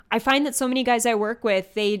I find that so many guys I work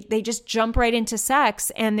with, they just jump right into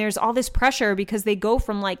sex, and there's all this pressure because they go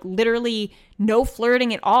from like literally no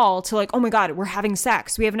flirting at all to like, oh my God, we're having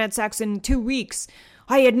sex. We haven't had sex in 2 weeks.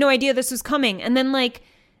 I had no idea this was coming. And then like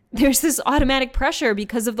there's this automatic pressure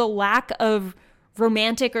because of the lack of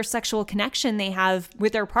romantic or sexual connection they have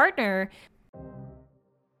with their partner.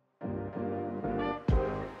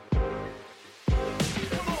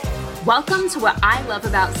 Welcome to What I Love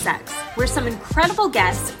About Sex, where some incredible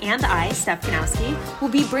guests and I, Steph Kanowski, will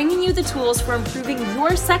be bringing you the tools for improving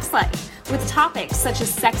your sex life with topics such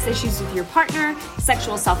as sex issues with your partner,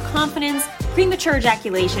 sexual self-confidence, premature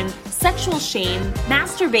ejaculation, sexual shame,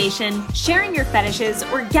 masturbation, sharing your fetishes,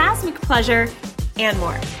 orgasmic pleasure, and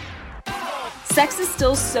more. Sex is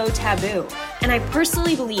still so taboo, and I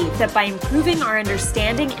personally believe that by improving our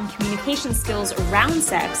understanding and communication skills around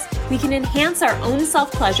sex, we can enhance our own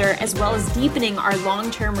self-pleasure as well as deepening our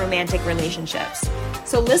long-term romantic relationships.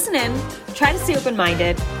 So listen in, try to stay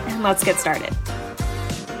open-minded, and let's get started.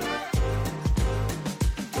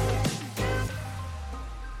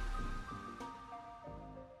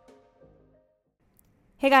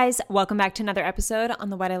 Hey guys, welcome back to another episode on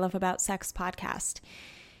the What I Love About Sex podcast.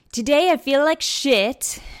 Today, I feel like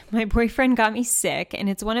shit. My boyfriend got me sick, and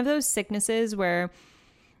it's one of those sicknesses where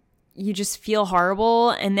you just feel horrible,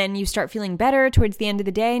 and then you start feeling better towards the end of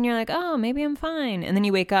the day, and you're like, oh, maybe I'm fine. And then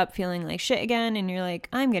you wake up feeling like shit again, and you're like,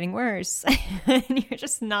 I'm getting worse. And you're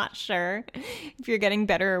just not sure if you're getting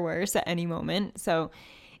better or worse at any moment. So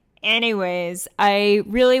anyways, I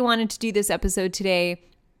really wanted to do this episode today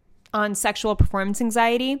on sexual performance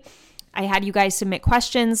anxiety. I had you guys submit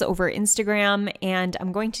questions over Instagram, and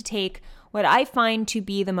I'm going to take what I find to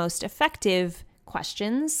be the most effective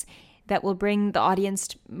questions that will bring the audience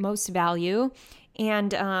most value.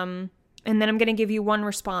 And then I'm going to give you one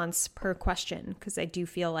response per question, because I do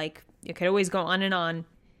feel like it could always go on and on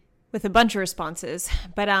with a bunch of responses.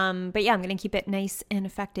 But yeah, I'm going to keep it nice and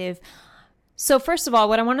effective. So first of all,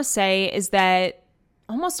 what I want to say is that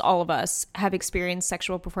almost all of us have experienced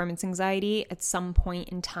sexual performance anxiety at some point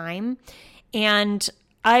in time. And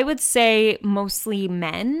I would say mostly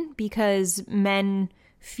men, because men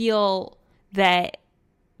feel that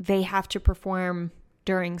they have to perform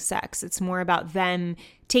during sex. It's more about them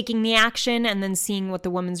taking the action and then seeing what the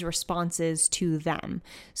woman's response is to them.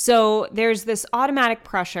 So there's this automatic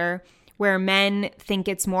pressure where men think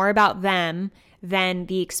it's more about them than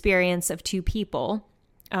the experience of two people.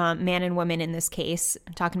 Man and woman in this case.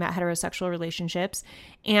 I'm talking about heterosexual relationships.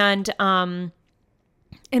 And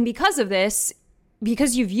because of this,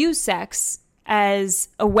 because you view sex as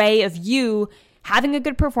a way of you having a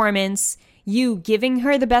good performance, you giving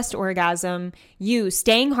her the best orgasm, you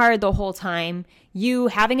staying hard the whole time, you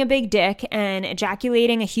having a big dick and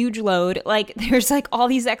ejaculating a huge load, like there's like all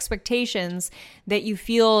these expectations that you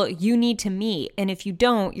feel you need to meet. And if you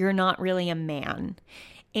don't, you're not really a man.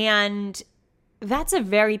 And that's a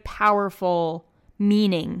very powerful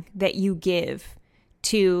meaning that you give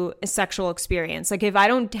to a sexual experience. Like if I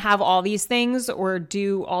don't have all these things or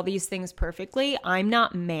do all these things perfectly, I'm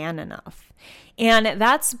not man enough. And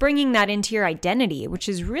that's bringing that into your identity, which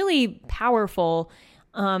is really powerful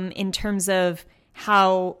in terms of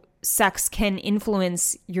how sex can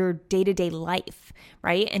influence your day-to-day life,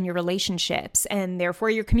 right? And your relationships, and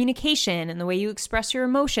therefore your communication and the way you express your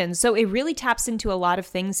emotions. So it really taps into a lot of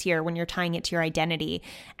things here when you're tying it to your identity.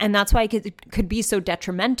 And that's why it could be so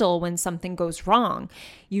detrimental when something goes wrong.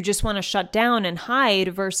 You just want to shut down and hide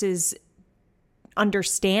versus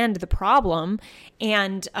understand the problem.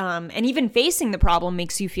 And even facing the problem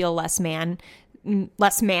makes you feel less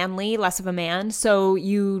manly, less of a man. So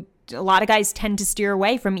a lot of guys tend to steer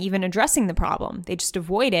away from even addressing the problem. They just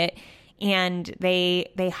avoid it, and they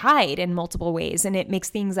hide in multiple ways, and it makes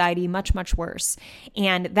the anxiety much, much worse.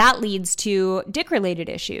 And that leads to dick-related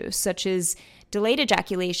issues such as delayed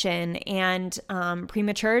ejaculation and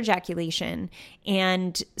premature ejaculation.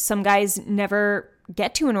 And some guys never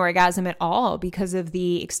get to an orgasm at all because of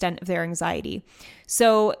the extent of their anxiety.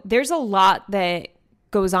 So there's a lot that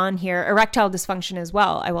goes on here. Erectile dysfunction as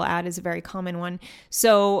well, I will add, is a very common one.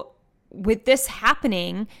 So with this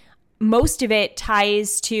happening, most of it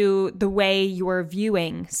ties to the way you're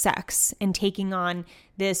viewing sex and taking on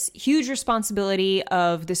this huge responsibility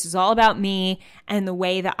of this is all about me and the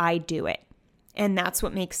way that I do it. And that's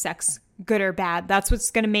what makes sex good or bad. That's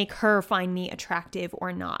what's going to make her find me attractive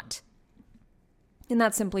or not. And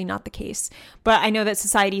that's simply not the case. But I know that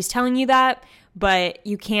society is telling you that, but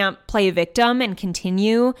you can't play a victim and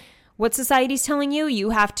continue what society's telling you. You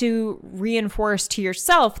have to reinforce to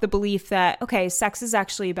yourself the belief that, okay, sex is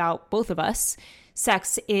actually about both of us.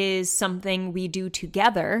 Sex is something we do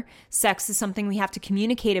together. Sex is something we have to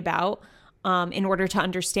communicate about in order to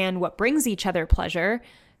understand what brings each other pleasure.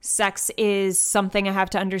 Sex is something I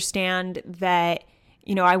have to understand that,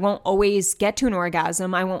 I won't always get to an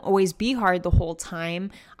orgasm. I won't always be hard the whole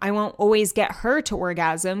time. I won't always get her to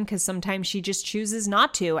orgasm because sometimes she just chooses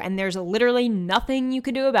not to. And there's literally nothing you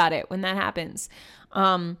can do about it when that happens.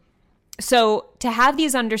 So to have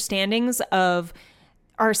these understandings of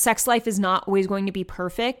our sex life is not always going to be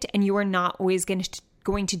perfect and you are not always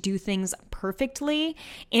going to do things perfectly.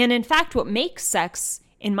 And in fact, what makes sex,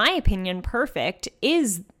 in my opinion, perfect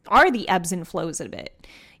are the ebbs and flows of it.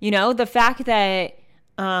 The fact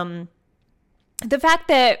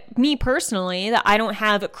that me personally, that I don't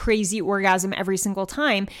have a crazy orgasm every single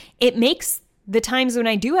time, it makes the times when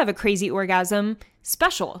I do have a crazy orgasm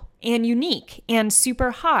special and unique and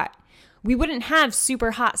super hot. We wouldn't have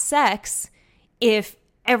super hot sex if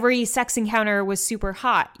every sex encounter was super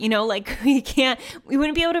hot. We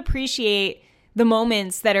wouldn't be able to appreciate the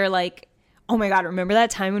moments that are like, oh my God, remember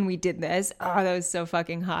that time when we did this? Oh, that was so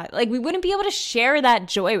fucking hot. We wouldn't be able to share that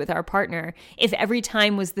joy with our partner if every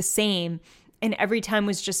time was the same and every time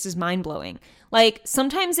was just as mind-blowing.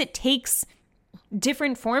 Sometimes it takes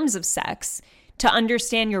different forms of sex to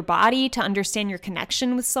understand your body, to understand your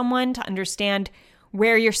connection with someone, to understand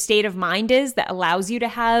where your state of mind is that allows you to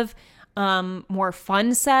have more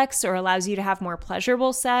fun sex or allows you to have more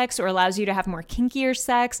pleasurable sex or allows you to have more kinkier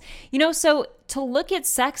sex. So to look at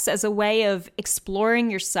sex as a way of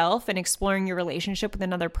exploring yourself and exploring your relationship with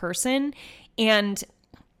another person, and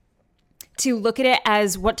to look at it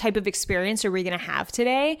as what type of experience are we going to have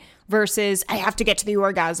today versus I have to get to the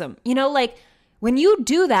orgasm. When you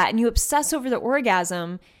do that and you obsess over the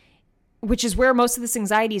orgasm, which is where most of this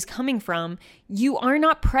anxiety is coming from, you are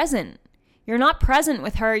not present. You're not present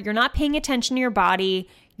with her. You're not paying attention to your body.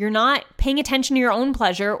 You're not paying attention to your own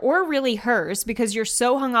pleasure or really hers because you're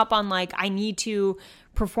so hung up on I need to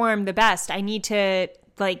perform the best. I need to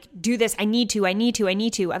do this. I need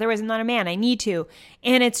to. Otherwise I'm not a man. I need to.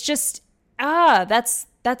 And it's just,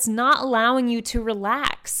 that's not allowing you to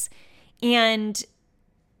relax. And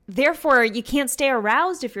therefore, you can't stay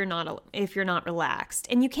aroused if you're not relaxed,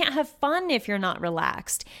 and you can't have fun if you're not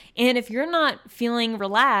relaxed. And if you're not feeling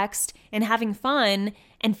relaxed and having fun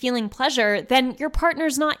and feeling pleasure, then your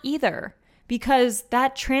partner's not either, because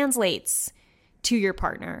that translates to your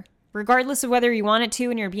partner, regardless of whether you want it to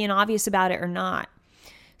and you're being obvious about it or not.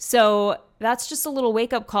 So that's just a little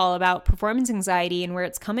wake-up call about performance anxiety and where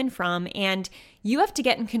it's coming from. And you have to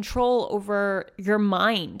get in control over your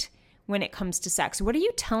mind when it comes to sex. What are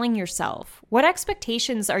you telling yourself? What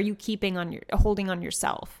expectations are you holding on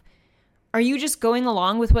yourself? Are you just going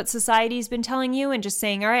along with what society's been telling you and just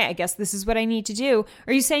saying, all right, I guess this is what I need to do? Or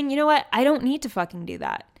are you saying, you know what? I don't need to fucking do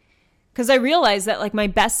that. Because I realize that my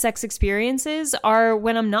best sex experiences are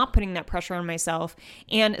when I'm not putting that pressure on myself.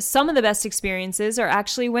 And some of the best experiences are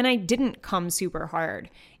actually when I didn't come super hard.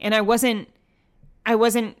 And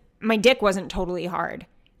my dick wasn't totally hard,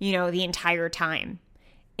 the entire time.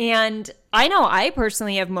 And I know I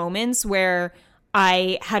personally have moments where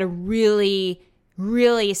I had a really,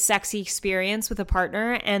 really sexy experience with a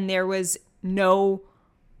partner and there was no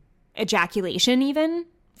ejaculation even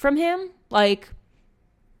from him.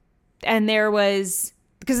 And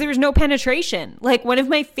because there was no penetration. One of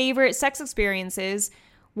my favorite sex experiences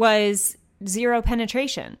was zero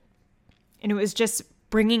penetration. And it was just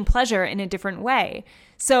bringing pleasure in a different way.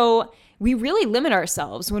 So we really limit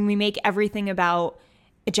ourselves when we make everything about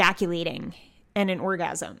ejaculating and an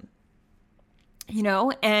orgasm,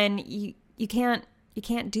 and you can't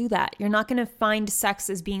do that. You're not going to find sex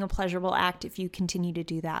as being a pleasurable act if you continue to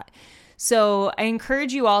do that. So I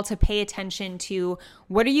encourage you all to pay attention to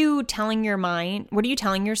what are you telling your mind? What are you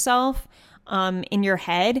telling yourself in your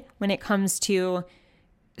head when it comes to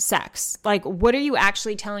sex? What are you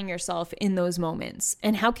actually telling yourself in those moments?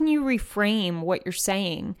 And how can you reframe what you're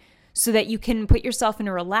saying so that you can put yourself in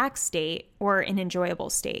a relaxed state or an enjoyable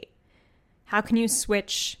state? How can you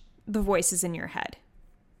switch the voices in your head?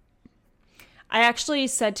 I actually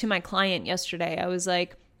said to my client yesterday, I was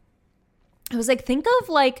like, think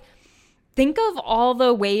of all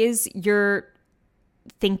the ways you're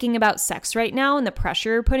thinking about sex right now and the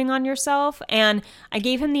pressure you're putting on yourself. And I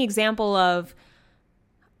gave him the example of,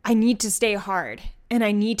 I need to stay hard and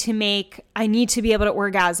I need to be able to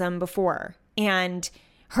orgasm before, and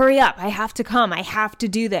hurry up. I have to come. I have to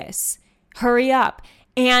do this. Hurry up.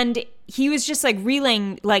 And he was just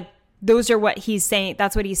relaying, those are what he's saying.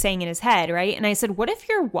 That's what he's saying in his head. Right. And I said, what if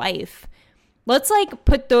your wife, let's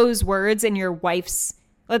put those words in your wife's,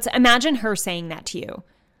 let's imagine her saying that to you.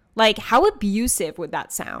 Like, how abusive would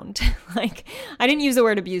that sound? Like, I didn't use the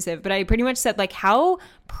word abusive, but I pretty much said, like, how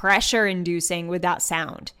pressure inducing would that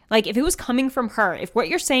sound? Like, if it was coming from her, if what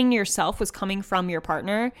you're saying to yourself was coming from your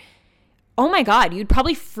partner, oh my God, you'd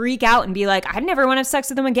probably freak out and be like, I'd never want to have sex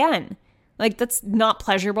with them again. Like, that's not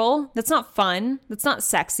pleasurable. That's not fun. That's not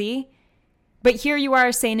sexy. But here you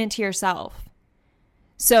are saying it to yourself.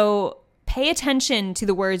 So pay attention to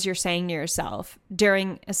the words you're saying to yourself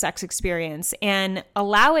during a sex experience and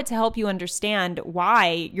allow it to help you understand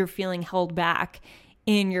why you're feeling held back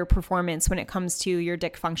in your performance when it comes to your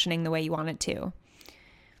dick functioning the way you want it to.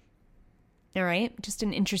 All right, just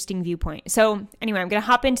an interesting viewpoint. So anyway, I'm going to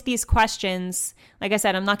hop into these questions. Like I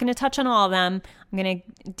said, I'm not going to touch on all of them. I'm going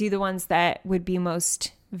to do the ones that would be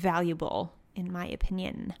most valuable, in my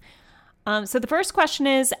opinion. So the first question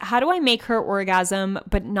is, how do I make her orgasm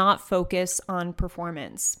but not focus on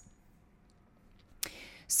performance?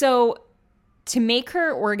 So to make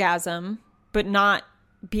her orgasm but not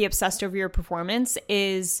be obsessed over your performance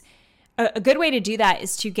is a good way to do that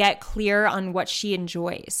is to get clear on what she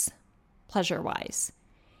enjoys pleasure-wise,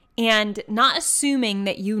 and not assuming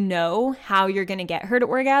that you know how you're going to get her to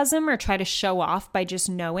orgasm or try to show off by just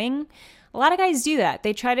knowing. A lot of guys do that.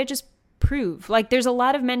 They try to just prove. Like, there's a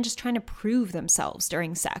lot of men just trying to prove themselves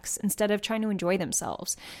during sex instead of trying to enjoy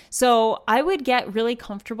themselves. So I would get really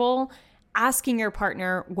comfortable asking your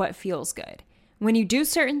partner what feels good. When you do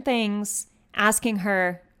certain things, asking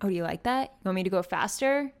her, oh, do you like that? You want me to go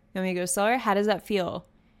faster? You want me to go slower? How does that feel?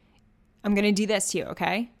 I'm going to do this to you,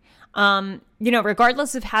 okay?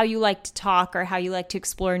 Regardless of how you like to talk or how you like to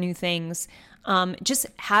explore new things, just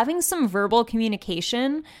having some verbal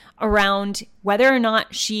communication around whether or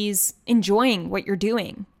not she's enjoying what you're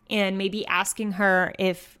doing, and maybe asking her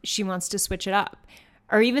if she wants to switch it up,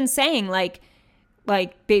 or even saying like,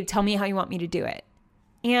 babe, tell me how you want me to do it,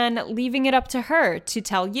 and leaving it up to her to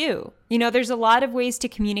tell you. There's a lot of ways to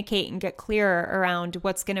communicate and get clearer around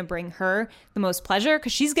what's going to bring her the most pleasure,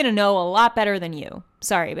 because she's going to know a lot better than you.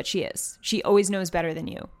 Sorry, but she is. She always knows better than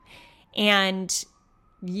you. And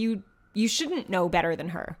you shouldn't know better than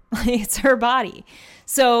her. It's her body.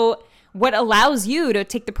 So what allows you to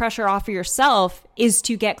take the pressure off of yourself is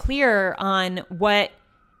to get clear on what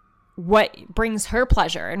brings her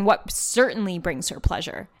pleasure and what certainly brings her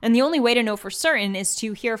pleasure. And the only way to know for certain is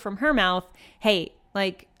to hear from her mouth, hey,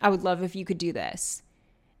 like, I would love if you could do this.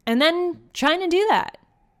 And then trying to do that,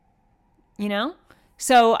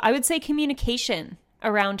 So I would say communication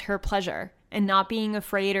around her pleasure and not being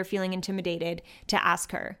afraid or feeling intimidated to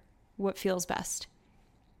ask her what feels best.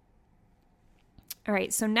 All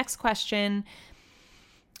right, so next question.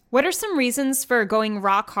 What are some reasons for going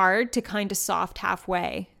rock hard to kind of soft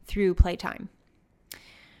halfway through playtime?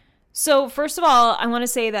 So first of all, I want to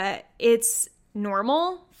say that it's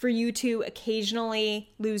normal for you to occasionally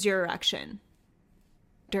lose your erection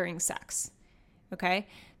during sex, okay?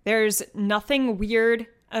 There's nothing weird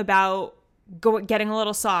about getting a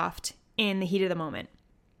little soft in the heat of the moment.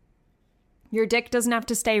 Your dick doesn't have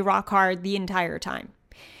to stay rock hard the entire time.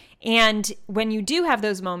 And when you do have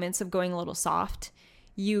those moments of going a little soft,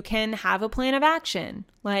 you can have a plan of action.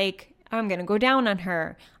 Like, I'm going to go down on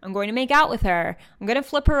her. I'm going to make out with her. I'm going to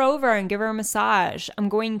flip her over and give her a massage. I'm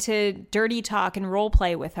going to dirty talk and role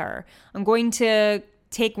play with her. I'm going to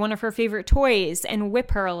take one of her favorite toys and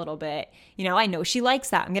whip her a little bit. I know she likes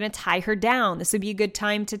that. I'm going to tie her down. This would be a good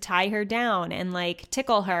time to tie her down and like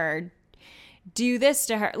tickle her, do this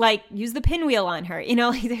to her, like use the pinwheel on her.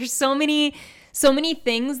 There's so many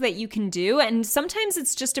things that you can do. And sometimes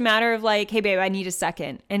it's just a matter of like, hey babe, I need a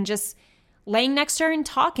second, and just laying next to her and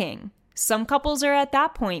talking. Some couples are at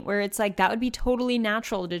that point where it's like, that would be totally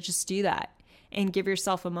natural to just do that and give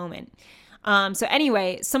yourself a moment. So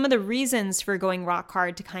anyway, some of the reasons for going rock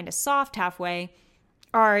hard to kind of soft halfway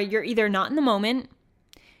are you're either not in the moment,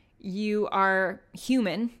 you are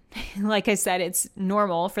human. Like I said, it's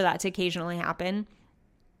normal for that to occasionally happen.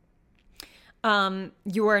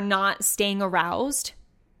 You are not staying aroused.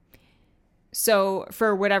 So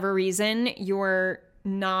for whatever reason, you're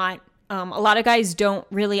not, a lot of guys don't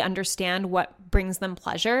really understand what brings them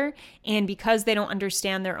pleasure. And because they don't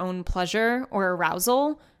understand their own pleasure or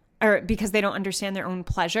arousal, or because they don't understand their own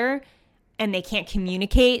pleasure and they can't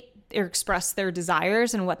communicate or express their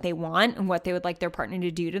desires and what they want and what they would like their partner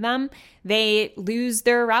to do to them, they lose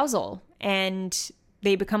their arousal and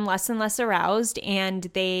they become less and less aroused, and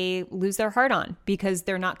they lose their heart on because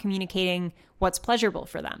they're not communicating what's pleasurable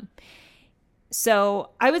for them.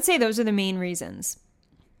 So I would say those are the main reasons.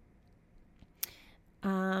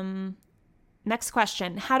 Next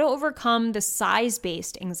question, how to overcome the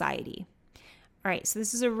size-based anxiety. All right, so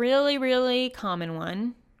this is a really, really common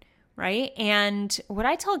one right? And what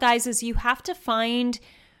I tell guys is you have to find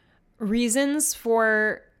reasons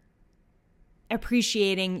for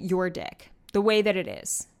appreciating your dick the way that it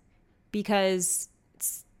is, because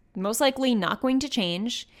it's most likely not going to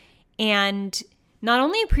change. And not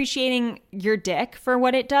only appreciating your dick for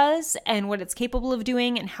what it does and what it's capable of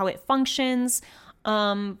doing and how it functions,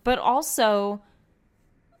 but also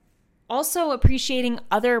appreciating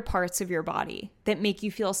other parts of your body that make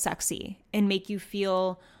you feel sexy and make you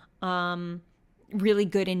feel really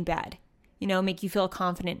good in bed, make you feel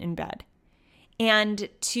confident in bed. And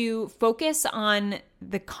to focus on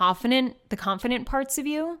the confident parts of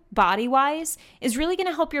you, body-wise, is really going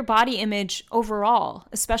to help your body image overall,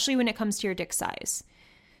 especially when it comes to your dick size.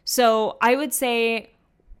 So I would say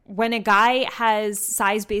when a guy has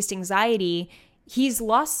size-based anxiety, he's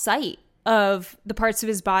lost sight of the parts of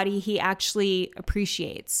his body he actually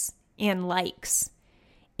appreciates and likes.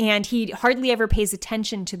 And he hardly ever pays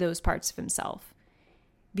attention to those parts of himself,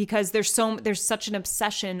 because there's such an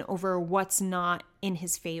obsession over what's not in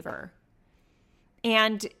his favor.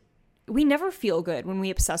 And we never feel good when we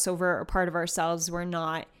obsess over a part of ourselves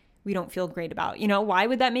we don't feel great about. Why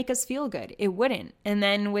would that make us feel good? It wouldn't. And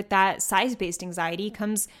then with that size-based anxiety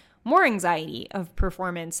comes more anxiety of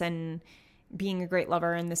performance and being a great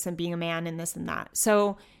lover and this and being a man and this and that.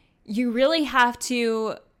 So you really have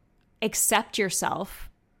to accept yourself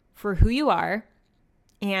for who you are.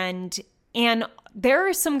 And there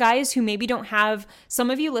are some guys who maybe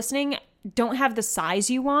some of you listening don't have the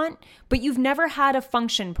size you want, but you've never had a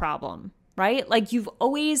function problem, right? Like you've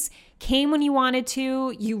always came when you wanted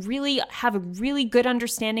to. You really have a really good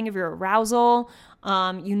understanding of your arousal.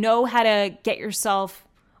 You know how to get yourself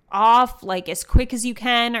off like as quick as you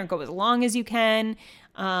can or go as long as you can.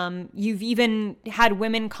 You've even had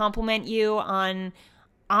women compliment you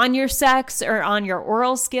on your sex or on your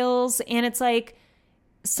oral skills. And it's like,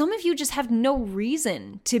 some of you just have no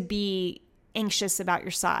reason to be anxious about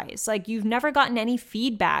your size. Like you've never gotten any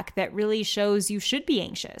feedback that really shows you should be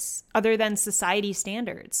anxious other than society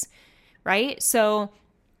standards, right? So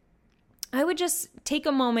I would just take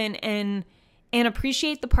a moment and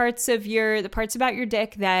appreciate the parts about your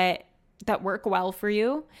dick that work well for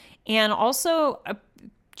you. And also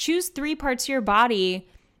choose 3 parts of your body.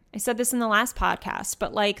 I said this in the last podcast,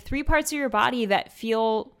 but like 3 parts of your body that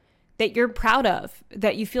you're proud of,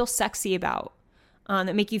 that you feel sexy about,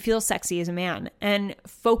 that make you feel sexy as a man, and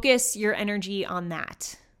focus your energy on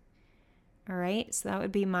that. All right. So that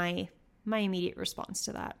would be my immediate response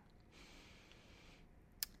to that.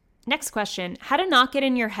 Next question, how to not get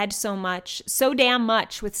in your head so damn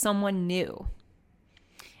much with someone new.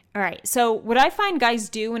 All right. So what I find guys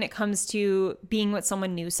do when it comes to being with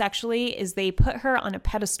someone new sexually is they put her on a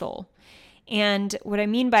pedestal. And what I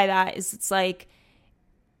mean by that is it's like,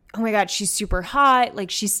 oh my God, she's super hot.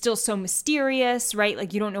 Like she's still so mysterious, right?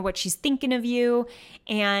 Like you don't know what she's thinking of you.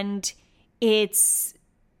 And it's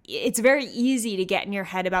very easy to get in your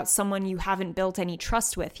head about someone you haven't built any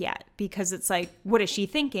trust with yet, because it's like, what is she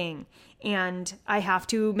thinking? And I have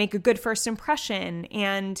to make a good first impression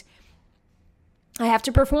and I have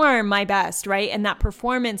to perform my best, right? And that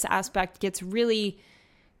performance aspect gets really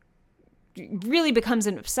becomes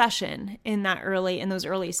an obsession in those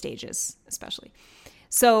early stages, especially.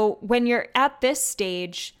 So when you're at this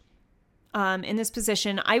stage, in this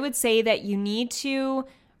position, I would say that you need to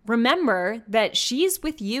remember that she's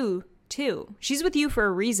with you too. She's with you for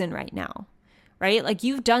a reason right now, right? Like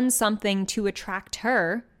you've done something to attract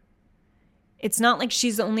her. It's not like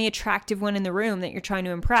she's the only attractive one in the room that you're trying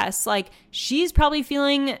to impress. Like she's probably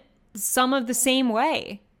feeling some of the same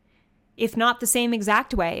way, if not the same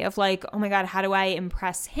exact way of like, oh my God, how do I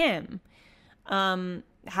impress him?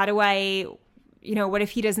 How do I, what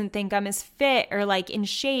if he doesn't think I'm as fit or like in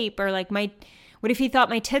shape, or like what if he thought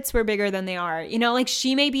my tits were bigger than they are? Like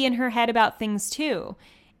she may be in her head about things too.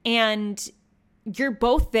 And you're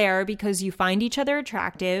both there because you find each other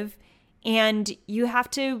attractive, and you have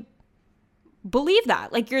to believe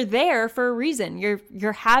that. Like you're there for a reason.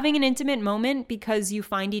 You're having an intimate moment because you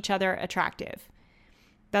find each other attractive.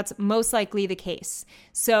 That's most likely the case.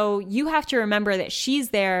 So you have to remember that she's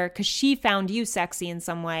there because she found you sexy in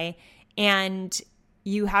some way, and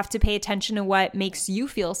you have to pay attention to what makes you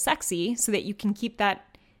feel sexy so that you can keep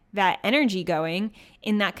that energy going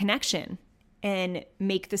in that connection and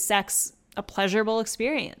make the sex a pleasurable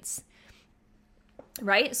experience.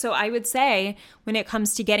 Right? So I would say when it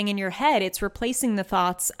comes to getting in your head, it's replacing the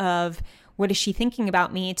thoughts of what is she thinking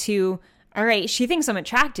about me to, all right, she thinks I'm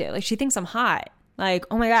attractive. Like she thinks I'm hot. Like,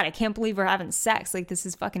 oh my God, I can't believe we're having sex. Like this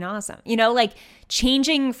is fucking awesome. Like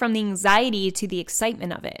changing from the anxiety to the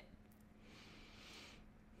excitement of it.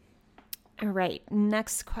 All right,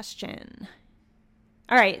 next question.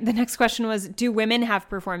 All right, the next question was, do women have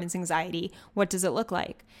performance anxiety? What does it look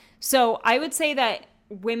like? So I would say that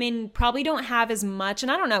women probably don't have as much,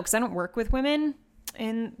 and I don't know because I don't work with women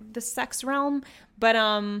in the sex realm, but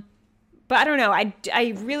I don't know.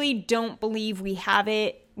 I really don't believe we have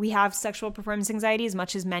it. We have sexual performance anxiety as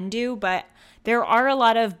much as men do, but there are a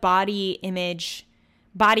lot of body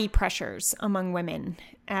pressures among women,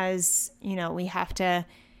 as you know, we have to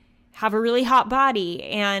have a really hot body,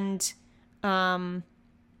 and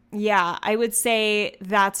yeah, I would say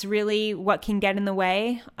that's really what can get in the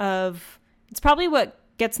way of, it's probably what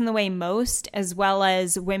gets in the way most, as well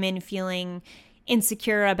as women feeling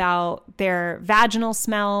insecure about their vaginal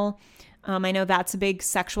smell. I know that's a big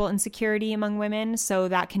sexual insecurity among women, so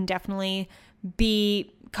that can definitely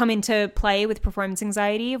come into play with performance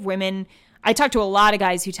anxiety of women. I talk to a lot of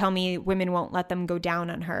guys who tell me women won't let them go down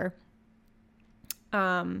on her.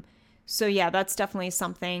 So yeah, that's definitely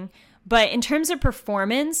something. But in terms of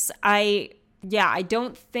performance, I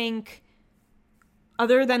don't think,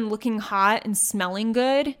 other than looking hot and smelling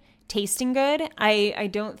good, tasting good, I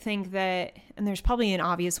don't think that, and there's probably an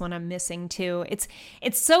obvious one I'm missing too. It's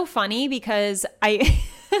so funny because I'm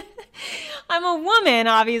a woman,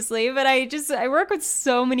 obviously, but I work with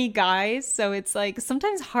so many guys, so it's like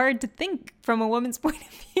sometimes hard to think from a woman's point of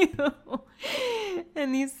view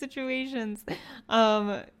in these situations.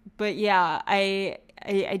 But yeah, I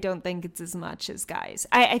don't think it's as much as guys.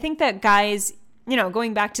 I think that guys, you know,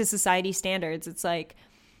 going back to society standards, it's like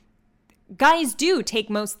guys do take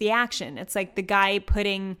most of the action. It's like the guy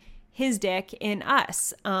putting his dick in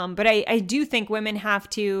us. But I do think women have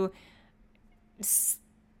to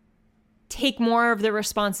take more of the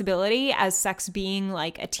responsibility as sex being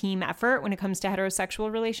like a team effort when it comes to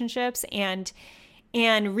heterosexual relationships, and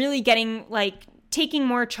really taking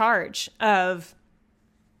more charge of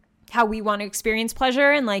how we want to experience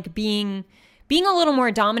pleasure, and like being a little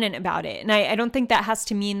more dominant about it. And I don't think that has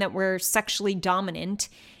to mean that we're sexually dominant,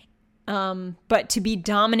 but to be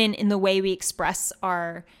dominant in the way we express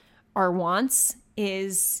our wants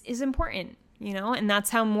is important, you know, and that's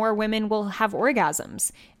how more women will have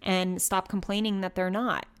orgasms and stop complaining that they're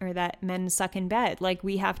not, or that men suck in bed. Like,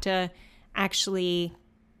 we have to actually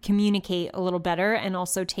communicate a little better and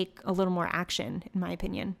also take a little more action, in my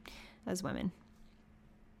opinion, as women.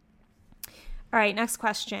 All right, next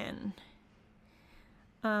question.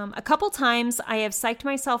 A couple times I have psyched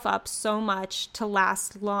myself up so much to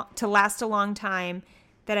last a long time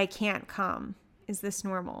that I can't come. Is this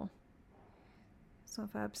normal?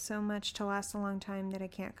 Myself up so much to last a long time that I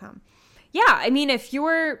can't come. Yeah, I mean, if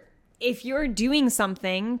you're doing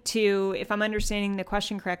something to, if I'm understanding the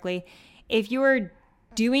question correctly, if you're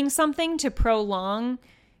doing something to prolong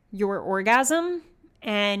your orgasm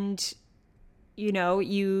and you know,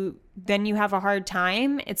 then you have a hard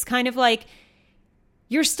time, it's kind of like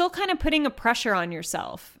you're still kind of putting a pressure on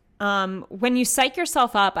yourself. When you psych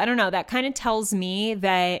yourself up, I don't know, that kind of tells me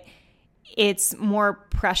that it's more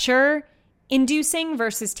pressure inducing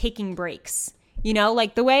versus taking breaks. You know,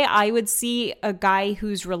 like the way I would see a guy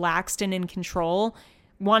who's relaxed and in control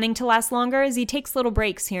wanting to last longer is he takes little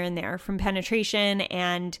breaks here and there from penetration,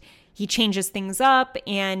 and he changes things up,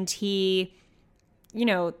 and he, you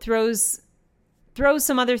know, throws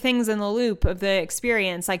some other things in the loop of the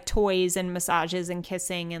experience, like toys and massages and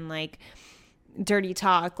kissing and like dirty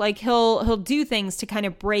talk. Like he'll do things to kind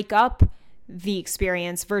of break up the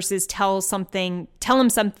experience versus tell himself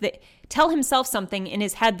something in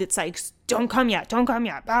his head that's like, don't come yet, blah,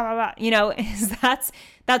 blah, blah. You know, that's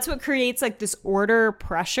what creates like this order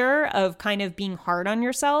pressure of kind of being hard on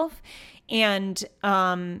yourself. And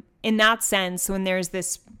in that sense, when there's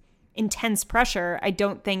this intense pressure, I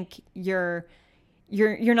don't think you're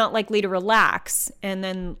not likely to relax. And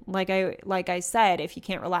then like I said, if you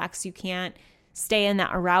can't relax, you can't stay in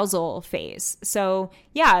that arousal phase. So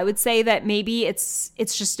yeah, I would say that maybe it's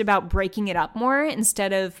just about breaking it up more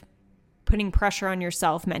instead of putting pressure on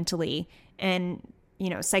yourself mentally and, you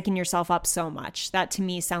know, psyching yourself up so much. That to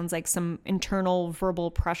me sounds like some internal verbal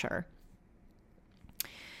pressure.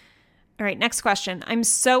 All right, next question. I'm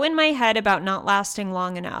so in my head about not lasting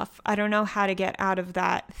long enough. I don't know how to get out of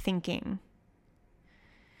that thinking.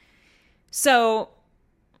 So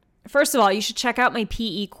first of all, you should check out my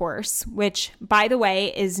PE course, which, by the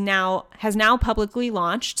way, has now publicly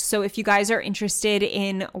launched. So if you guys are interested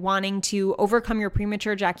in wanting to overcome your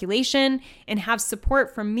premature ejaculation and have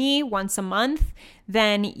support from me once a month,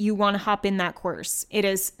 then you want to hop in that course. It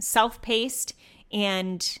is self-paced,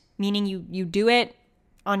 and meaning you do it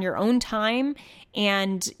on your own time,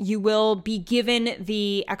 and you will be given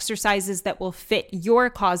the exercises that will fit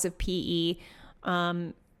your cause of PE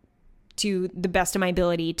to the best of my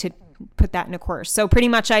ability to put that in a course. So pretty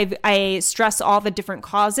much I stress all the different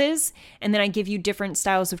causes, and then I give you different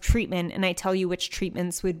styles of treatment, and I tell you which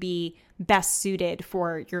treatments would be best suited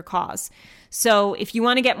for your cause. So if you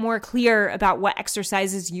want to get more clear about what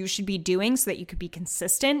exercises you should be doing so that you could be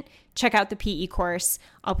consistent, check out the PE course.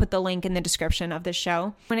 I'll put the link in the description of the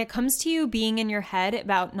show. When it comes to you being in your head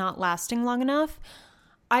about not lasting long enough,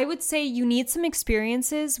 I would say you need some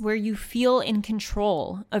experiences where you feel in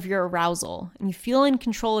control of your arousal and you feel in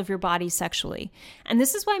control of your body sexually. And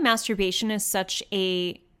this is why masturbation is such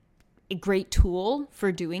a great tool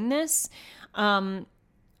for doing this.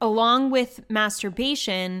 Along with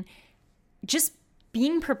masturbation, just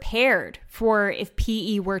being prepared for if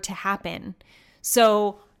PE were to happen.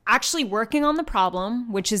 So actually working on the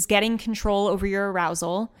problem, which is getting control over your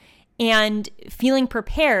arousal, and feeling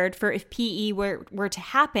prepared for if PE were to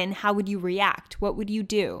happen, how would you react? What would you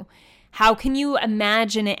do? How can you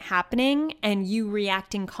imagine it happening and you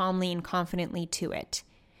reacting calmly and confidently to it?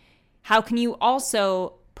 How can you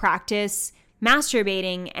also practice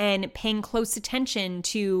masturbating and paying close attention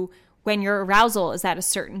to when your arousal is at a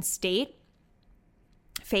certain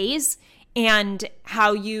phase, and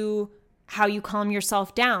how you calm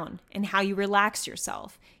yourself down and how you relax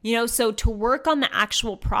yourself. So to work on the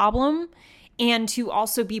actual problem and to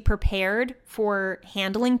also be prepared for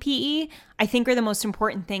handling PE, I think are the most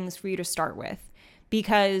important things for you to start with,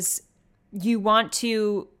 because you want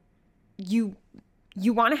to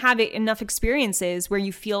have enough experiences where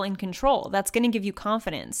you feel in control. That's going to give you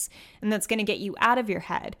confidence, and that's going to get you out of your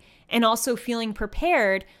head. And also feeling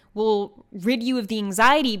prepared will rid you of the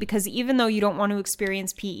anxiety, because even though you don't want to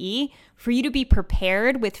experience PE, for you to be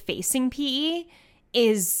prepared with facing PE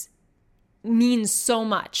means so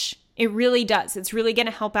much. It really does. It's really going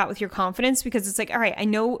to help out with your confidence, because it's like, all right, I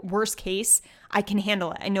know worst case, I can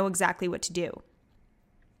handle it. I know exactly what to do.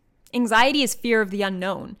 Anxiety is fear of the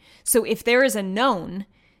unknown. So if there is a known,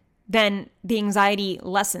 then the anxiety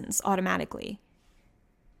lessens automatically.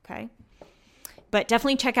 Okay? But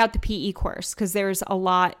definitely check out the PE course, because there's a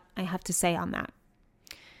lot I have to say on that.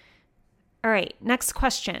 All right, next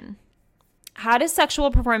question. How does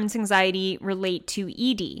sexual performance anxiety relate to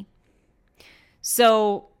ED?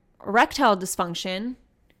 So erectile dysfunction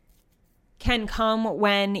can come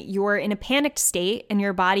when you're in a panicked state and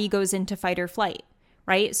your body goes into fight or flight,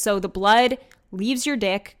 right? So the blood leaves your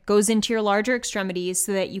dick, goes into your larger extremities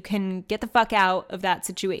so that you can get the fuck out of that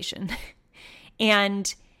situation.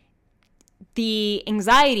 And the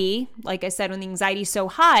anxiety, like I said, when the anxiety is so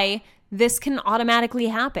high, this can automatically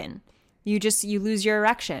happen. You lose your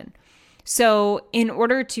erection. So in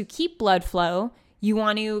order to keep blood flow, you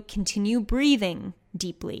want to continue breathing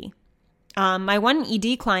deeply. My one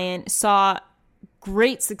ED client saw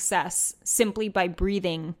great success simply by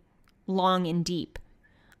breathing long and deep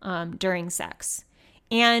during sex.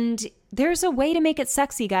 And there's a way to make it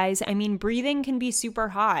sexy, guys. I mean, breathing can be super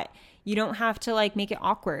hot. You don't have to make it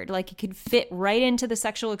awkward. It could fit right into the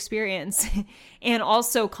sexual experience and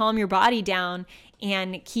also calm your body down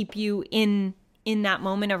and keep you in that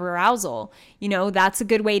moment of arousal. That's a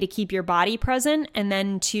good way to keep your body present, and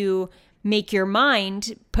then to make your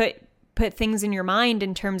mind put things in your mind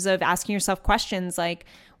in terms of asking yourself questions like,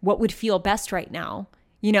 what would feel best right now?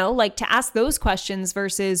 To ask those questions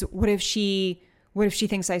versus what if she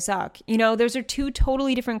thinks I suck? Those are two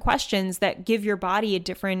totally different questions that give your body a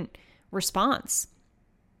different response.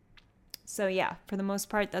 So yeah, for the most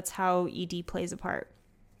part, that's how ED plays a part.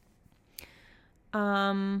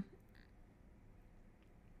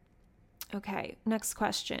 Okay, next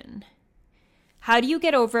question. How do you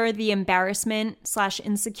get over the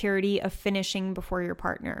embarrassment/insecurity of finishing before your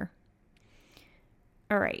partner?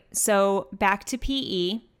 All right, so back to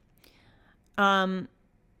PE.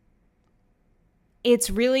 It's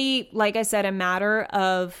really, like I said, a matter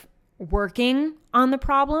of working on the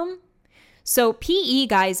problem. So PE,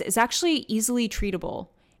 guys, is actually easily treatable.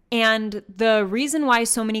 And the reason why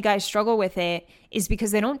so many guys struggle with it is because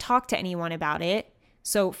they don't talk to anyone about it.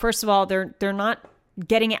 So first of all, they're not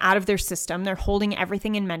getting it out of their system. They're holding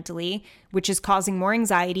everything in mentally, which is causing more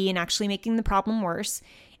anxiety and actually making the problem worse.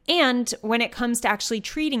 And when it comes to actually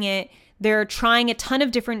treating it, they're trying a ton of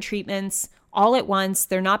different treatments all at once.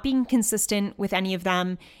 They're not being consistent with any of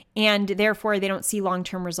them, and therefore they don't see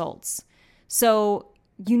long-term results. So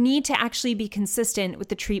you need to actually be consistent with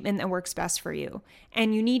the treatment that works best for you.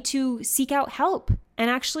 And you need to seek out help and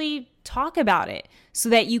actually talk about it so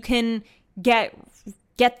that you can get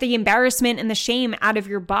the embarrassment and the shame out of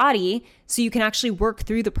your body so you can actually work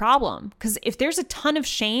through the problem. Because if there's a ton of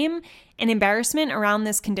shame and embarrassment around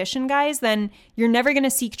this condition, guys, then you're never going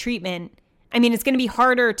to seek treatment I mean, it's going to be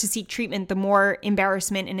harder to seek treatment the more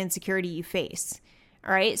embarrassment and insecurity you face.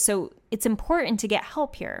 All right. So it's important to get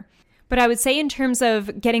help here. But I would say in terms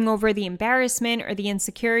of getting over the embarrassment or the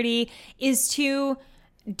insecurity is to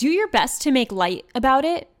do your best to make light about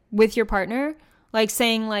it with your partner. Like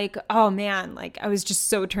saying like, oh man, like I was just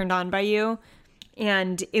so turned on by you.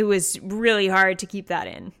 And it was really hard to keep that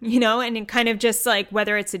in, and it kind of just like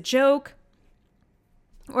whether it's a joke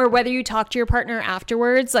or whether you talk to your partner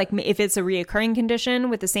afterwards, like if it's a reoccurring condition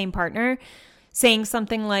with the same partner, saying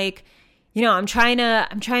something like, I'm trying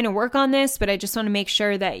to work on this, but I just want to make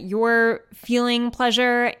sure that you're feeling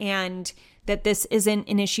pleasure and that this isn't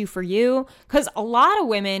an issue for you. Because a lot of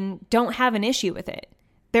women don't have an issue with it.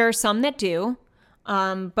 There are some that do,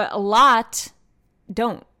 but a lot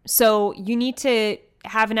don't. So you need to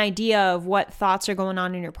have an idea of what thoughts are going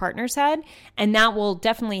on in your partner's head, and that will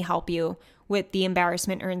definitely help you with the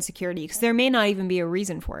embarrassment or insecurity because there may not even be a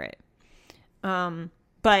reason for it.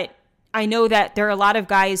 But I know that there are a lot of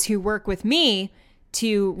guys who work with me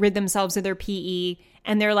to rid themselves of their PE,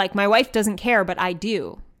 and they're like, my wife doesn't care, but I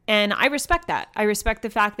do. And I respect that. I respect the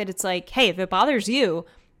fact that it's like, hey, if it bothers you,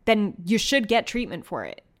 then you should get treatment for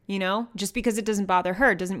it. Just because it doesn't bother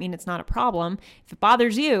her doesn't mean it's not a problem. If it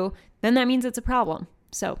bothers you, then that means it's a problem.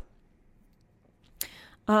 So,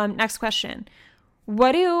 next question.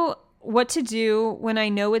 What to do when I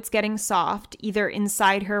know it's getting soft, either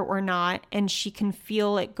inside her or not, and she can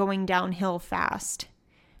feel it going downhill fast?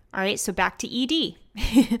 All right, so back to ED.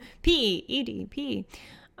 P, ED, P.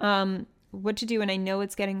 What to do when I know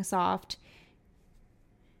it's getting soft?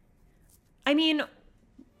 I mean,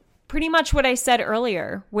 pretty much what I said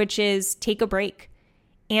earlier, which is take a break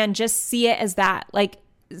and just see it as that. Like,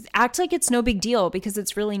 act like it's no big deal because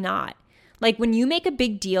it's really not. Like, when you make a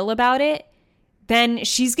big deal about it, then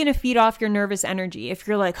she's going to feed off your nervous energy. If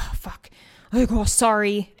you're like, oh, fuck, like, oh,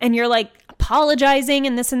 sorry, and you're like apologizing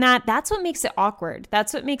and this and that, that's what makes it awkward.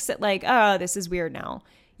 That's what makes it like, oh, this is weird now,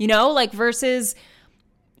 like versus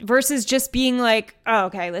just being like, oh,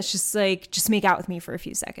 okay, let's just make out with me for a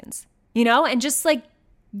few seconds, and just like,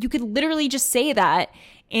 you could literally just say that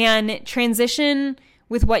and transition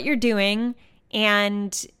with what you're doing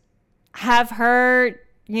and have her,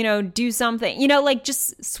 do something, like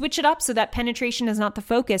just switch it up so that penetration is not the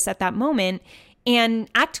focus at that moment and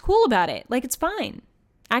act cool about it. Like it's fine.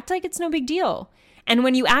 Act like it's no big deal. And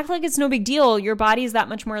when you act like it's no big deal, your body is that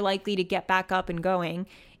much more likely to get back up and going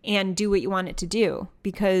and do what you want it to do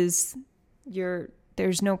because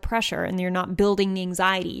there's no pressure and you're not building the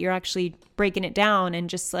anxiety. You're actually breaking it down and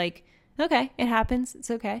just like, okay, it happens. It's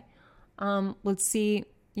okay. Let's see,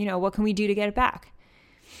 what can we do to get it back?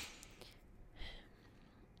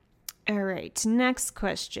 All right, next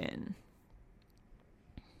question.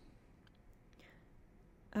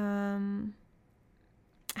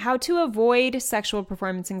 How to avoid sexual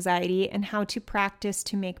performance anxiety and how to practice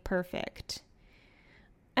to make perfect.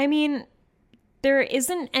 I mean, there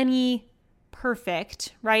isn't any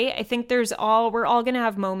perfect, right? I think we're all going to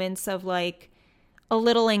have moments of like a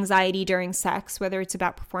little anxiety during sex, whether it's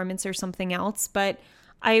about performance or something else. But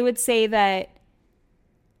I would say that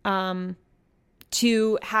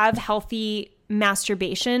to have healthy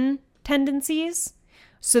masturbation tendencies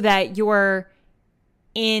so that you're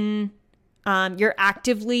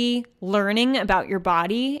actively learning about your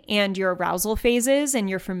body and your arousal phases and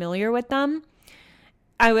you're familiar with them.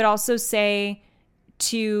 I would also say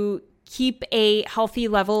to keep a healthy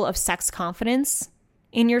level of sex confidence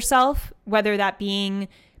in yourself, whether that being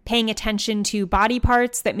paying attention to body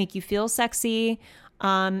parts that make you feel sexy,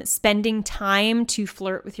 spending time to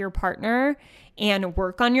flirt with your partner and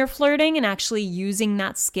work on your flirting and actually using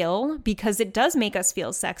that skill because it does make us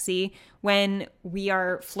feel sexy when we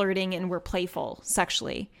are flirting and we're playful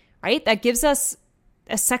sexually, right? That gives us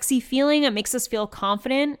a sexy feeling. It makes us feel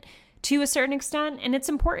confident to a certain extent, and it's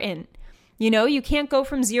important. You can't go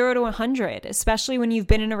from 0 to 100, especially when you've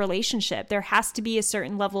been in a relationship. There has to be a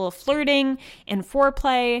certain level of flirting and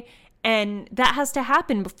foreplay, and that has to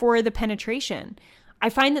happen before the penetration. I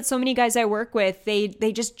find that so many guys I work with,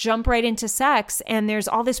 they just jump right into sex, and there's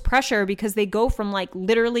all this pressure because they go from like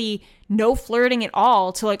literally no flirting at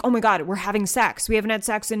all to like, oh my God, we're having sex. We haven't had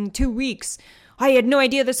sex in 2 weeks. I had no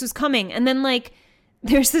idea this was coming. And then like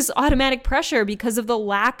there's this automatic pressure because of the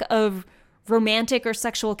lack of romantic or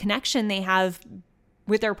sexual connection they have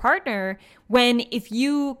with their partner, when if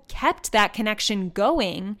you kept that connection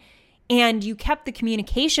going and you kept the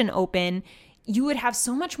communication open, you would have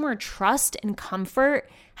so much more trust and comfort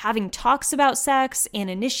having talks about sex and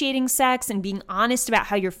initiating sex and being honest about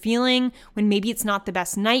how you're feeling when maybe it's not the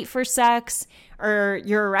best night for sex or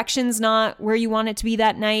your erection's not where you want it to be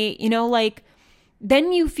that night. Like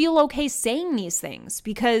then you feel okay saying these things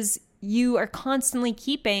because you are constantly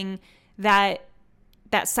keeping that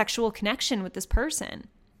sexual connection with this person.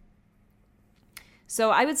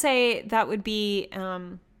 So I would say that would be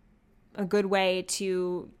a good way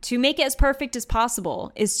to make it as perfect as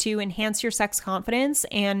possible, is to enhance your sex confidence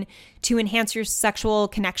and to enhance your sexual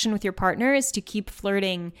connection with your partner, is to keep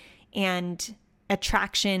flirting and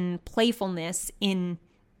attraction, playfulness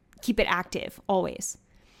keep it active always.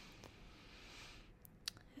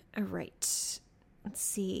 All right. Let's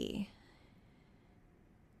see.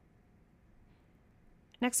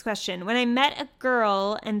 Next question. When I met a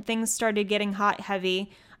girl and things started getting hot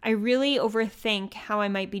heavy, I really overthink how I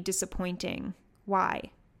might be disappointing.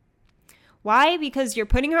 Why? Why? Because you're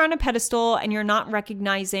putting her on a pedestal and you're not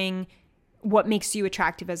recognizing what makes you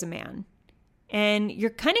attractive as a man. And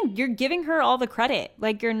you're giving her all the credit.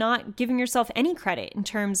 Like, you're not giving yourself any credit in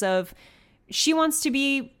terms of she wants to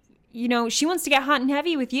be, she wants to get hot and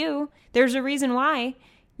heavy with you. There's a reason why,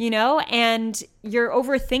 and you're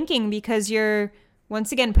overthinking because you're,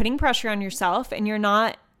 once again, putting pressure on yourself, and you're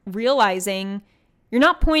not realizing, you're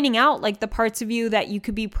not pointing out like the parts of you that you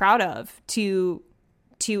could be proud of to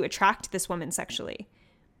attract this woman sexually.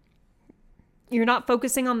 You're not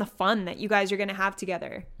focusing on the fun that you guys are going to have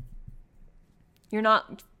together. You're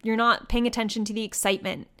not paying attention to the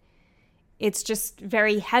excitement. It's just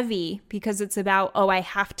very heavy because it's about, oh, I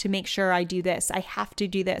have to make sure I do this. I have to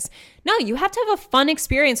do this. No, you have to have a fun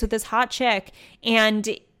experience with this hot chick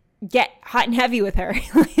and get hot and heavy with her.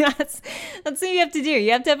 That's what you have to do.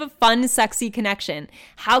 You have to have a fun, sexy connection.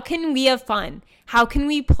 How can we have fun? How can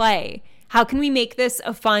we play? How can we make this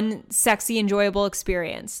a fun, sexy, enjoyable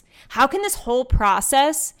experience? How can this whole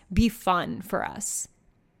process be fun for us?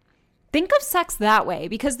 Think of sex that way,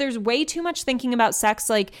 because there's way too much thinking about sex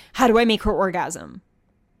like, how do I make her orgasm?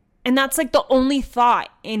 And that's like the only thought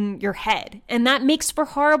in your head. And that makes for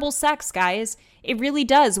horrible sex, guys. It really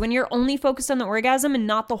does. When you're only focused on the orgasm and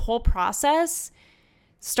not the whole process,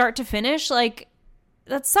 start to finish, like,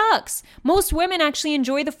 that sucks. Most women actually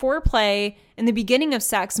enjoy the foreplay in the beginning of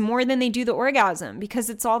sex more than they do the orgasm, because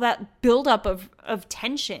it's all that buildup of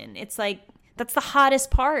tension. It's like, that's the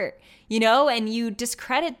hottest part, and you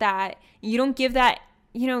discredit that. You don't give that,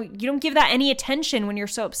 any attention when you're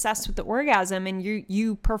so obsessed with the orgasm and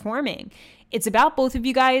you performing. It's about both of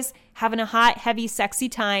you guys having a hot, heavy, sexy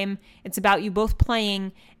time. It's about you both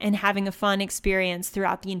playing and having a fun experience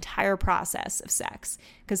throughout the entire process of sex,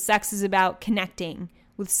 because sex is about connecting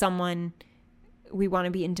with someone we want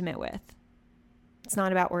to be intimate with. It's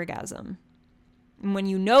not about orgasm. And when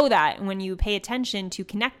you know that, and when you pay attention to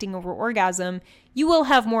connecting over orgasm, you will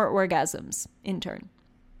have more orgasms in turn.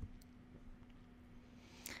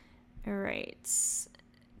 All right.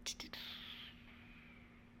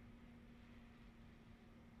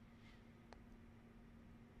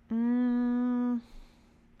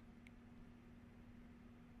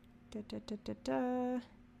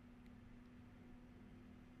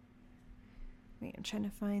 Wait, I'm trying to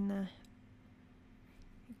find the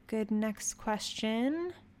good next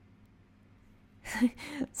question.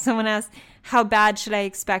 Someone asked, how bad should I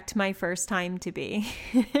expect my first time to be?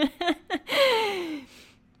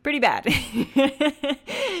 Pretty bad.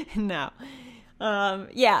 No.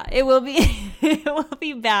 Yeah, it will be it will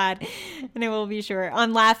be bad, and it will be short.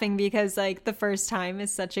 I'm laughing because like the first time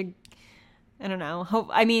is such a, I don't know.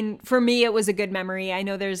 For me it was a good memory. I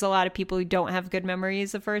know there's a lot of people who don't have good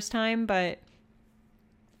memories the first time, but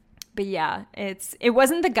yeah, it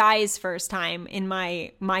wasn't the guy's first time in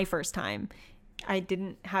my first time. I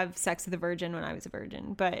didn't have sex with a virgin when I was a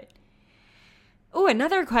virgin, but oh,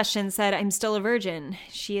 another question said, I'm still a virgin.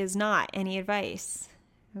 She is not. Any advice?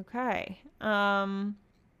 Okay.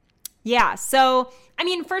 Yeah. So,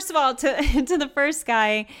 first of all, to the first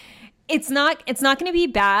guy, it's not going to be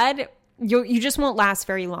bad. You just won't last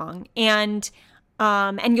very long. And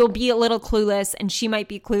you'll be a little clueless, and she might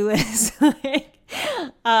be clueless.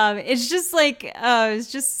 It's just like,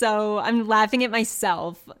 I'm laughing at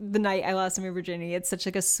myself the night I lost my virginity. It's such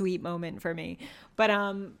like a sweet moment for me. But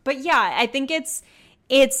yeah, I think it's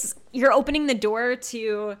you're opening the door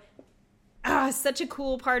to such a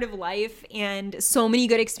cool part of life and so many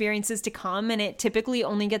good experiences to come. And it typically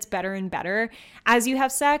only gets better and better as you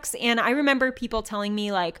have sex. And I remember people telling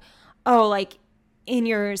me like, oh, like, in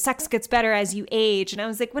your sex gets better as you age. And I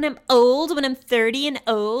was like, when I'm 30 and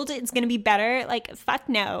old, it's going to be better. Like, fuck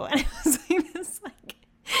no. And I was like, this like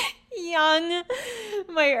young,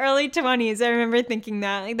 my early 20s. I remember thinking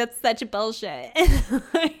that, like, that's such bullshit.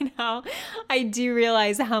 And I do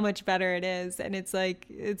realize how much better it is. And it's like,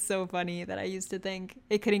 it's so funny that I used to think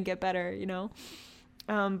it couldn't get better,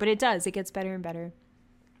 But it does. It gets better and better.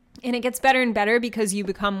 And it gets better and better because you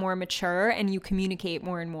become more mature and you communicate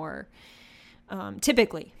more and more.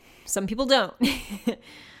 Typically, some people don't.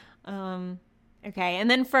 Okay, and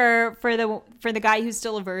then for the guy who's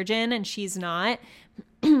still a virgin and she's not,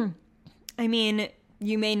 I mean,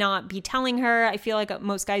 you may not be telling her. I feel like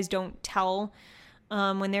most guys don't tell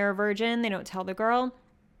when they're a virgin. They don't tell the girl.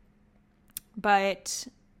 But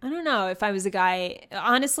I don't know if I was a guy.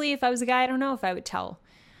 Honestly, if I was a guy, I don't know if I would tell.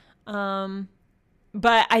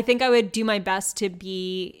 But I think I would do my best to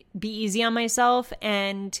be easy on myself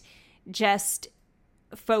and just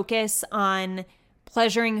focus on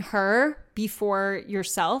pleasuring her before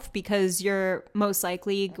yourself, because you're most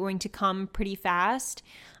likely going to come pretty fast.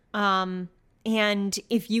 And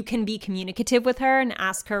if you can be communicative with her and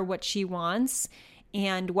ask her what she wants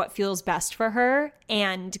and what feels best for her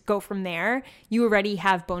and go from there, you already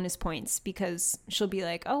have bonus points, because she'll be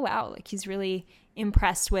like, oh, wow, like he's really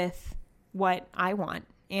impressed with what I want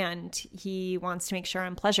and he wants to make sure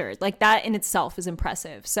I'm pleasured. Like that in itself is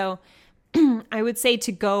impressive. So I would say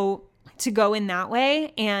to go in that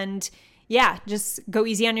way, and yeah, just go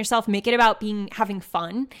easy on yourself, make it about having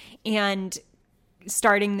fun and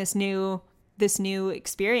starting this new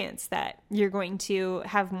experience that you're going to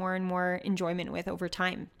have more and more enjoyment with over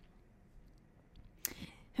time.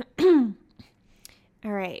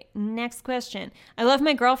 All right, next question. I love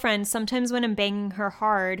my girlfriend. Sometimes when I'm banging her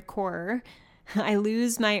hardcore, I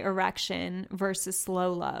lose my erection versus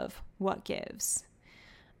slow love. What gives?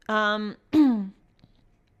 I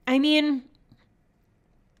mean,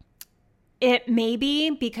 it may be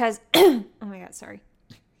because, oh my God, sorry.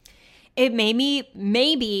 It may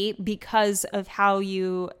be because of how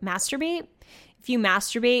you masturbate. If you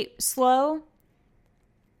masturbate slow,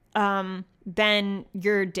 then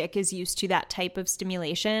your dick is used to that type of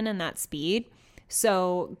stimulation and that speed.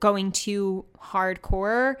 So going too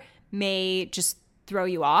hardcore may just throw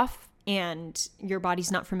you off and your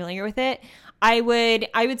body's not familiar with it. I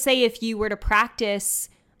would say if you were to practice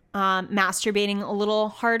masturbating a little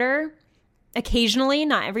harder occasionally,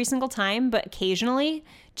 not every single time, but occasionally,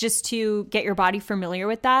 just to get your body familiar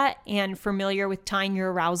with that and familiar with tying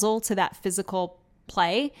your arousal to that physical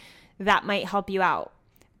play, that might help you out.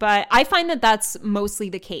 But I find that that's mostly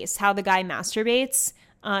the case. How the guy masturbates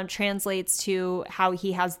translates to how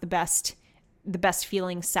he has the best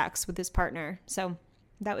feeling sex with his partner. So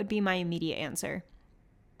that would be my immediate answer.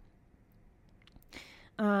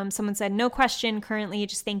 Someone said, no question currently,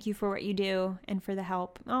 just thank you for what you do and for the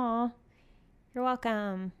help. Aw, you're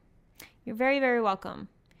welcome. You're very, very welcome.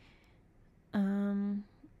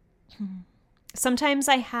 Sometimes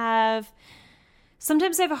I have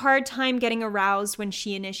a hard time getting aroused when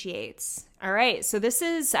she initiates. All right. So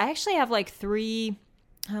I actually have like three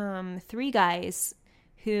guys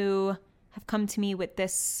who have come to me with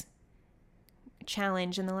this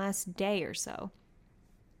challenge in the last day or so.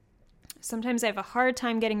 Sometimes I have a hard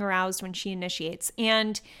time getting aroused when she initiates.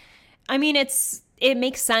 And I mean, it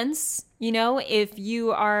makes sense, if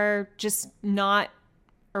you are just not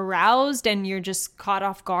aroused and you're just caught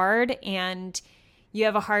off guard and you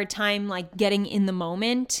have a hard time like getting in the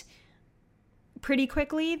moment pretty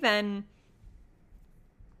quickly, then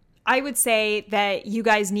I would say that you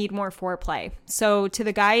guys need more foreplay. So to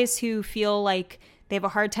the guys who feel like they have a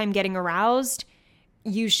hard time getting aroused,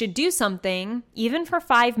 you should do something, even for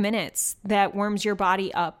 5 minutes, that warms your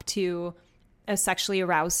body up to a sexually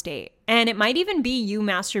aroused state. And it might even be you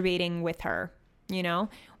masturbating with her,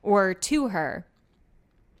 or to her.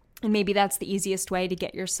 And maybe that's the easiest way to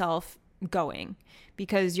get yourself going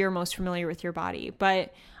because you're most familiar with your body.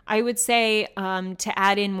 But I would say to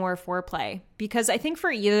add in more foreplay, because I think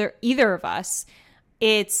for either of us,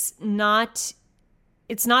 it's not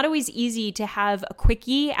always easy to have a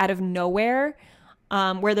quickie out of nowhere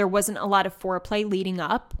where there wasn't a lot of foreplay leading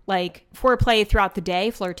up, like foreplay throughout the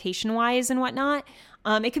day, flirtation-wise and whatnot.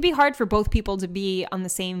 It could be hard for both people to be on the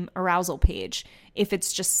same arousal page if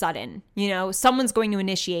it's just sudden. Someone's going to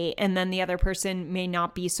initiate and then the other person may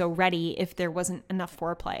not be so ready if there wasn't enough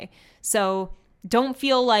foreplay. So don't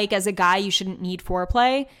feel like as a guy you shouldn't need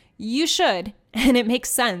foreplay. You should, and it makes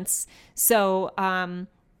sense. So I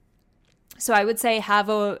would say have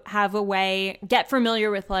a way, get familiar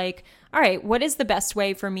with like, all right, what is the best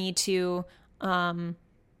way for me to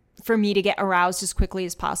get aroused as quickly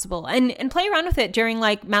as possible, and play around with it during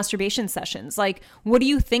like masturbation sessions. Like, what do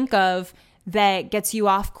you think of that gets you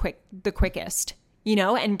off the quickest,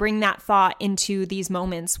 and bring that thought into these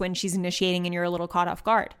moments when she's initiating and you're a little caught off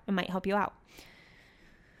guard. It might help you out.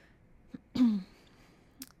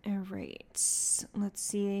 All right, let's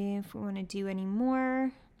see if we want to do any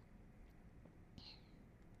more.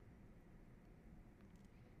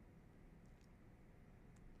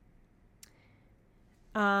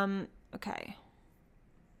 Okay.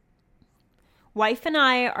 Wife and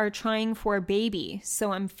I are trying for a baby,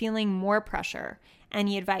 so I'm feeling more pressure.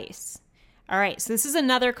 Any advice? All right, so this is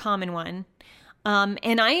another common one.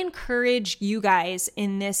 And I encourage you guys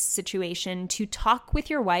in this situation to talk with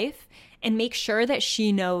your wife and make sure that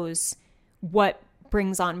she knows what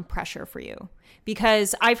brings on pressure for you.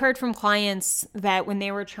 Because I've heard from clients that when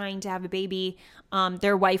they were trying to have a baby,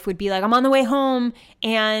 their wife would be like, I'm on the way home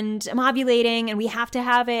and I'm ovulating and we have to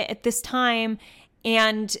have it at this time.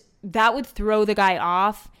 And that would throw the guy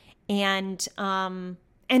off. And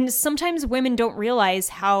sometimes women don't realize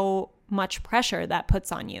how much pressure that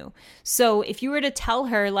puts on you. So if you were to tell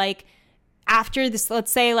her, like, after this,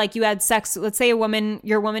 let's say like you had sex, let's say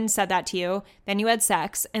your woman said that to you, then you had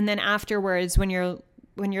sex, and then afterwards when you're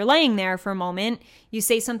laying there for a moment, you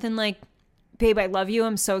say something like, babe, I love you,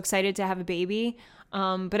 I'm so excited to have a baby,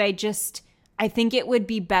 but I think it would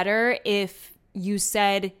be better if you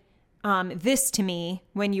said this to me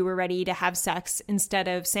when you were ready to have sex, instead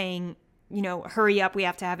of saying, hurry up, we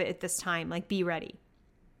have to have it at this time, like, be ready.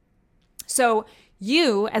 So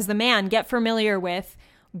you, as the man, get familiar with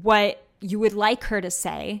what you would like her to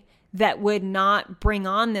say that would not bring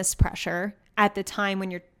on this pressure at the time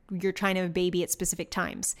when you're trying to have a baby at specific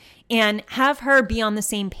times, and have her be on the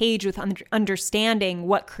same page with understanding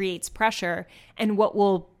what creates pressure and what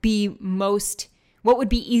would be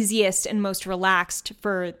easiest and most relaxed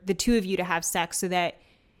for the two of you to have sex, so that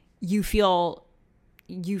you feel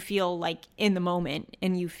like in the moment,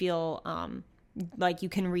 and you feel like you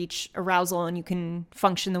can reach arousal and you can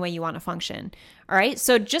function the way you want to function. All right.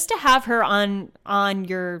 So just to have her on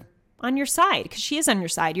your side, because she is on your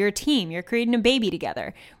side. You're a team. You're creating a baby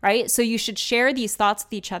together, right? So you should share these thoughts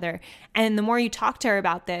with each other. And the more you talk to her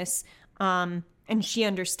about this, and she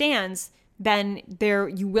understands, then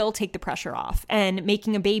you will take the pressure off, and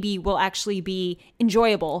making a baby will actually be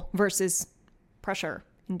enjoyable versus pressure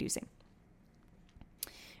inducing.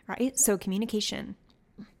 All right. So communication.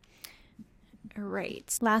 All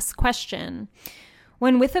right. Last question.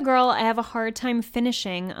 When with a girl, I have a hard time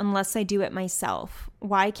finishing unless I do it myself.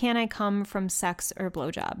 Why can't I come from sex or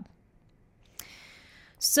blowjob?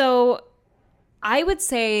 So I would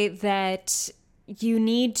say that you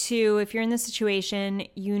need to, if you're in this situation,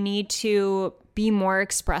 you need to be more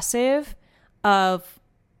expressive around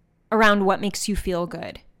what makes you feel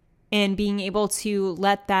good, and being able to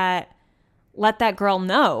let that girl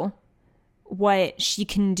know what she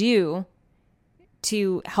can do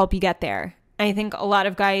to help you get there. I think a lot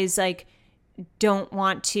of guys don't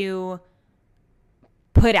want to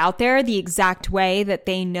put out there the exact way that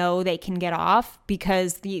they know they can get off,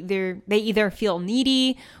 because they either feel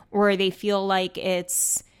needy, or they feel like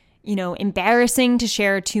it's, embarrassing to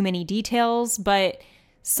share too many details. But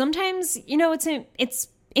sometimes, it's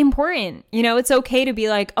important, it's okay to be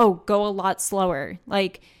like, oh, go a lot slower.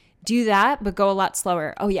 Like, do that, but go a lot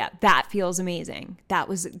slower. Oh yeah, that feels amazing. That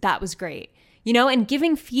was great. And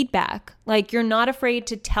giving feedback, like, you're not afraid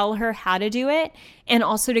to tell her how to do it, and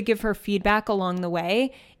also to give her feedback along the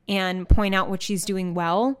way and point out what she's doing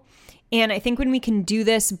well. And I think when we can do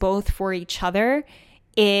this both for each other,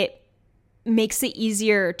 it makes it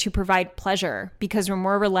easier to provide pleasure, because we're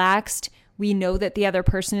more relaxed. We know that the other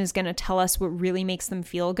person is going to tell us what really makes them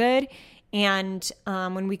feel good. And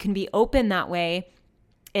when we can be open that way,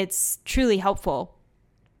 it's truly helpful.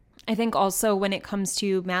 I think also when it comes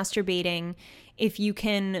to masturbating, if you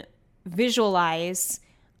can visualize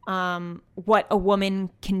what a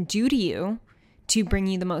woman can do to you to bring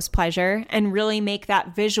you the most pleasure, and really make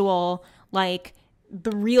that visual like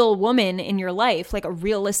the real woman in your life, like a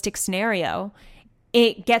realistic scenario,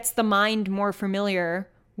 it gets the mind more familiar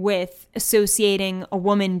with associating a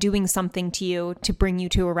woman doing something to you to bring you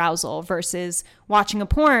to arousal, versus watching a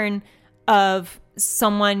porn of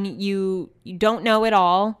someone you don't know at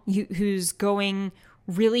all, who's going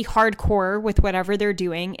really hardcore with whatever they're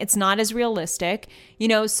doing. It's not as realistic,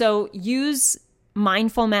 so use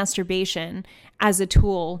mindful masturbation as a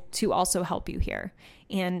tool to also help you here.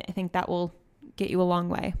 And I think that will get you a long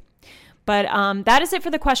way. But that is it for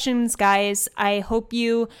the questions, guys. I hope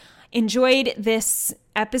you enjoyed this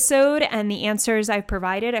episode and the answers I've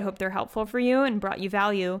provided. I hope they're helpful for you and brought you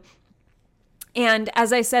value. And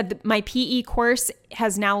as I said, my PE course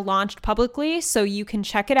has now launched publicly, so you can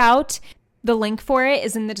check it out. The link for it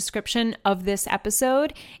is in the description of this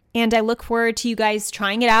episode. And I look forward to you guys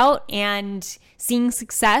trying it out and seeing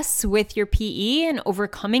success with your PE and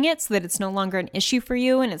overcoming it, so that it's no longer an issue for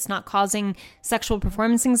you and it's not causing sexual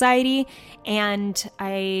performance anxiety. And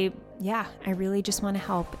I really just want to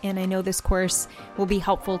help. And I know this course will be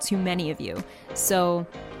helpful to many of you. So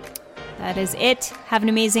That is it. Have an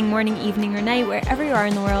amazing morning, evening, or night, wherever you are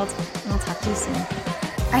in the world, and I'll talk to you soon.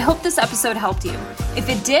 I hope this episode helped you. If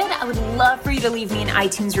it did, I would love for you to leave me an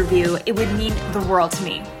iTunes review. It would mean the world to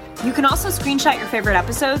me. You can also screenshot your favorite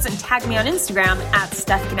episodes and tag me on Instagram at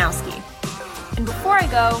Steph Ganowski. And before I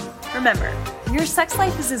go, remember, your sex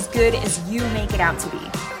life is as good as you make it out to be.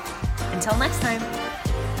 Until next time.